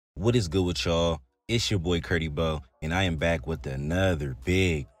What is good with y'all? It's your boy Curdy Bo, and I am back with another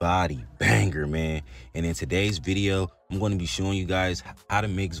big body banger, man. And in today's video, I'm going to be showing you guys how to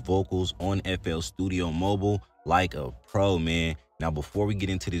mix vocals on FL Studio Mobile like a pro, man. Now, before we get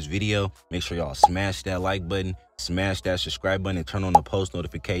into this video, make sure y'all smash that like button, smash that subscribe button, and turn on the post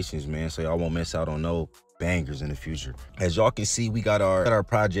notifications, man, so y'all won't miss out on no bangers in the future. As y'all can see, we got our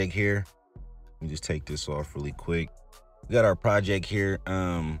project here. Let me just take this off really quick. We got our project here.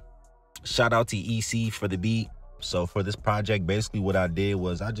 Shout out to EC for the beat. So for this project, basically what I did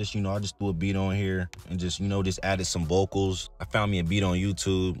was I just threw a beat on here and just added some vocals. I found me a beat on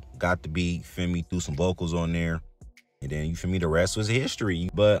YouTube, got the beat, feel me, threw some vocals on there. And then, you feel me, the rest was history.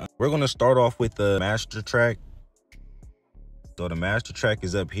 But we're going to start off with the master track. So the master track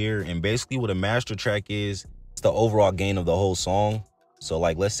is up here. And basically what a master track is, it's the overall gain of the whole song. So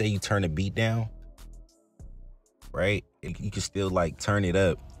like, let's say you turn the beat down, right? You can still like turn it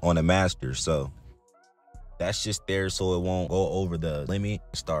up on a master. So that's just there so it won't go over the limit,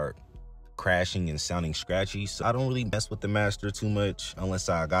 start crashing and sounding scratchy. So I don't really mess with the master too much unless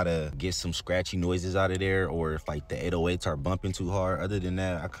I gotta get some scratchy noises out of there, or if like the 808s are bumping too hard. Other than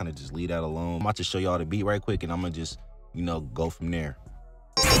that, I kind of just leave that alone. I'm about to show y'all the beat right quick and I'm gonna just go from there.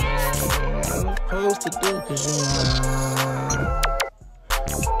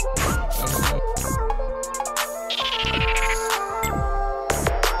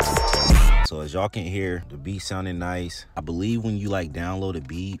 So as y'all can hear, the beat sounding nice. I believe when you like download a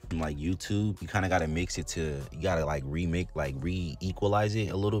beat from like YouTube, you kind of got to mix it to, you got to like remix, like re-equalize it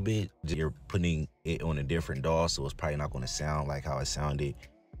a little bit. You're putting it on a different DAW, so it's probably not going to sound like how it sounded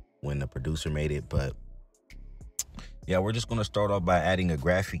when the producer made it. But yeah, we're just going to start off by adding a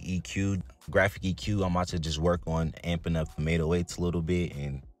graphic EQ. Graphic EQ, I'm about to just work on amping up the 808s a little bit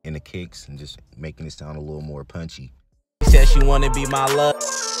and in the kicks and just making it sound a little more punchy. She said she want to be my love.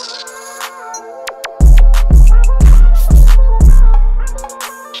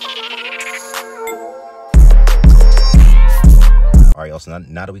 All right, y'all, so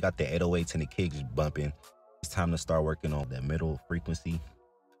now that we got the 808s and the kicks bumping, it's time to start working on that middle frequency.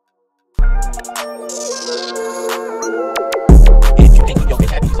 If you think your bitch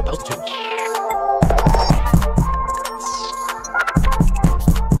happy, you supposed to.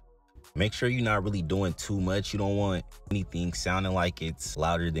 Make sure you're not really doing too much. You don't want anything sounding like it's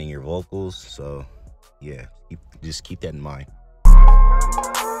louder than your vocals. So yeah, just keep that in mind.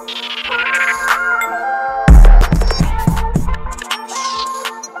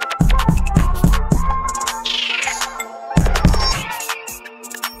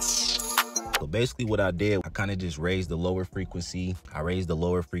 Basically what I did, I kind of just raised the lower frequency. I raised the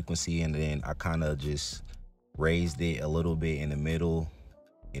lower frequency and then I kind of just raised it a little bit in the middle.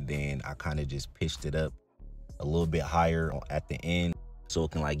 And then I kind of just pitched it up a little bit higher at the end. So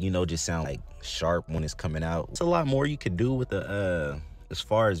it can like, just sound like sharp when it's coming out. It's a lot more you could do with the, as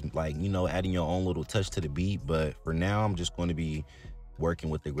far as like, adding your own little touch to the beat. But for now, I'm just going to be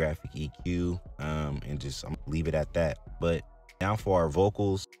working with the graphic EQ and just I'm gonna leave it at that. But now for our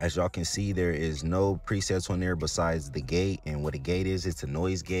vocals, as y'all can see, there is no presets on there besides the gate. And what a gate is, it's a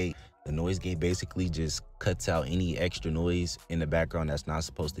noise gate. The noise gate basically just cuts out any extra noise in the background that's not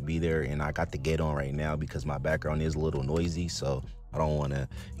supposed to be there. And I got the gate on right now because my background is a little noisy, so I don't want to,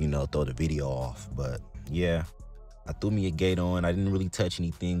 throw the video off. But yeah, I threw me a gate on. I didn't really touch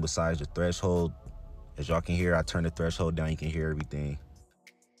anything besides the threshold. As y'all can hear, I turned the threshold down. You can hear everything.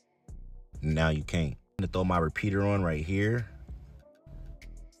 Now you can't. I'm gonna throw my repeater on right here.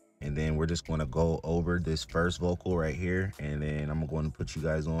 And then we're just going to go over this first vocal right here. And then I'm going to put you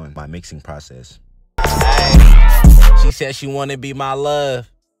guys on my mixing process. Hey, she said she want to be my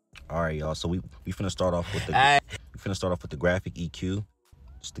love. All right, y'all. So we finna start off with the graphic EQ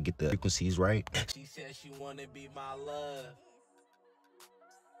just to get the frequencies right. She said she want to be my love.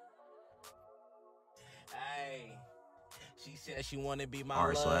 Hey, she said she want to be my love. All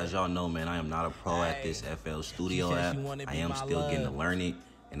right, so as y'all know, man, I am not a pro at this FL Studio app. I am still getting to learn it.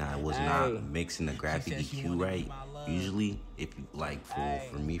 And I was not mixing the graphic EQ right. Usually, if you like,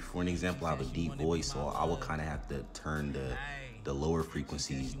 for me, for an example, I have a deep voice, so I would kind of have to turn the lower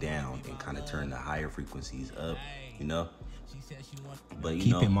frequencies down and kind of turn the higher frequencies up, But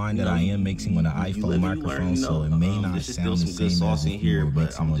keep in mind that I am mixing on an iPhone microphone, so it may not sound the same as if you were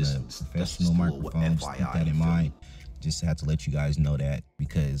mixing on a professional microphone. Just keep that in mind. Just had to let you guys know that,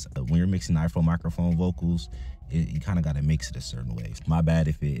 because when you're mixing iPhone microphone vocals, you kind of got to mix it a certain way. My bad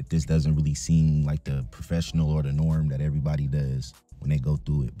if this doesn't really seem like the professional or the norm that everybody does when they go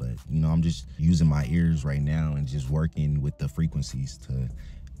through it. But, I'm just using my ears right now and just working with the frequencies to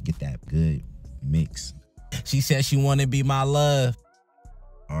get that good mix. She said she want to be my love.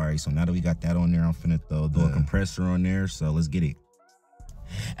 All right, so now that we got that on there, I'm finna throw a compressor on there, so let's get it.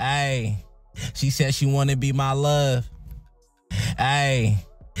 Hey, she said she wanna be my love. Hey,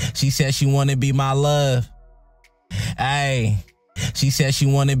 she said she wanna be my love. Hey, she said she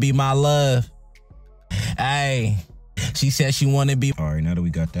wanna be my love. Hey, she said she wanna be. All right, now that we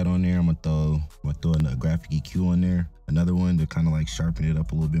got that on there, I'm gonna throw a graphic EQ on there, another one to kind of like sharpen it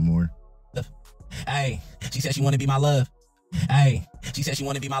up a little bit more. Hey, she said she wanna be my love. Hey, she said she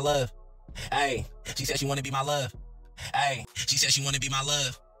wanna be my love. Hey, she said she wanna be my love. Hey, she said she wanna be my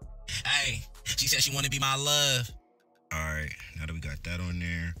love. Hey, she said she wanna be my love. All right, now that we got that on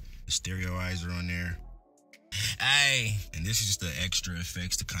there, the stereoizer on there. Hey, and this is just the extra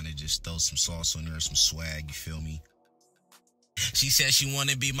effects to kind of just throw some sauce on there, some swag, you feel me? She said she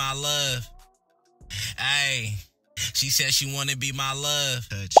wanna be my love. Hey, she said she wanna be my love.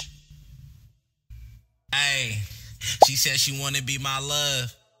 Touch. Hey, she said she wanna be my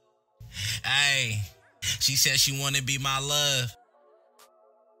love. Hey, she said she wanna be my love.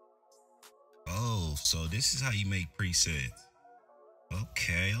 Oh, so this is how you make presets.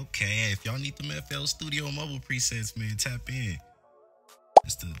 Okay. Hey, if y'all need them FL Studio mobile presets, man, tap in.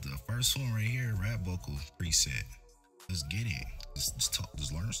 It's the first one right here, rap vocal preset. Let's get it.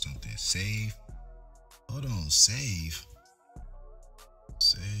 Just learn something. Save. Hold on, save.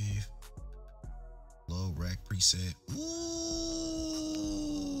 Save. Low rack preset. Ooh.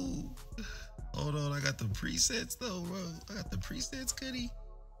 Hold on, I got the presets though, bro. I got the presets, Cuddy.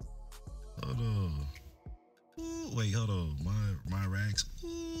 Hold on. Ooh, wait, hold on. My racks. Ooh,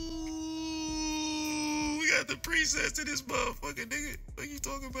 we got the presets in this motherfucker, nigga. What you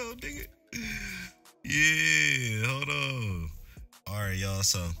talking about, nigga? Yeah, hold on. All right, y'all.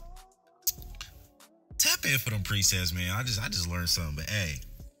 So tap in for them presets, man. I just learned something. But hey,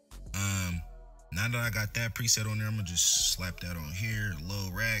 now that I got that preset on there, I'm gonna just slap that on here. Low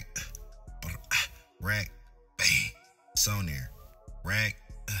rack, rack, bang. It's on there. Rack.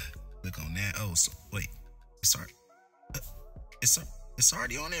 Click on that. Oh, so wait. It's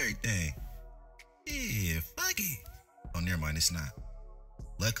already on everything. Yeah, fuck it. Oh, never mind. It's not.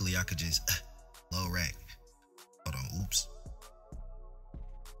 Luckily, I could just low rack. Hold on. Oops.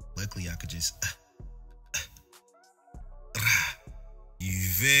 Luckily, I could just. You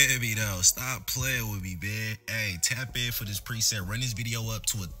feel me though? Stop playing with me, man. Hey, tap in for this preset. Run this video up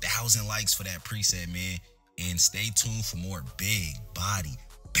to 1,000 likes for that preset, man. And stay tuned for more big body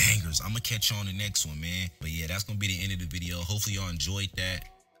bangers. I'm gonna catch you on the next one, man. But yeah, that's gonna be the end of the video. Hopefully y'all enjoyed that.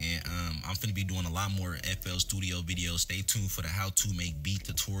 And I'm finna be doing a lot more FL Studio videos. Stay tuned for the how to make beat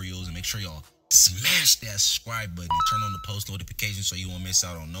tutorials, and make sure y'all smash that subscribe button and turn on the post notifications so you won't miss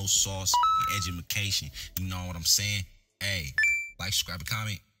out on no sauce and education. You know what I'm saying? Hey, like, subscribe, and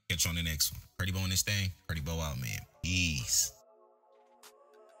comment. Catch you on the next one. Curdy Bo in this thing. Curdy Bo out, man. Peace.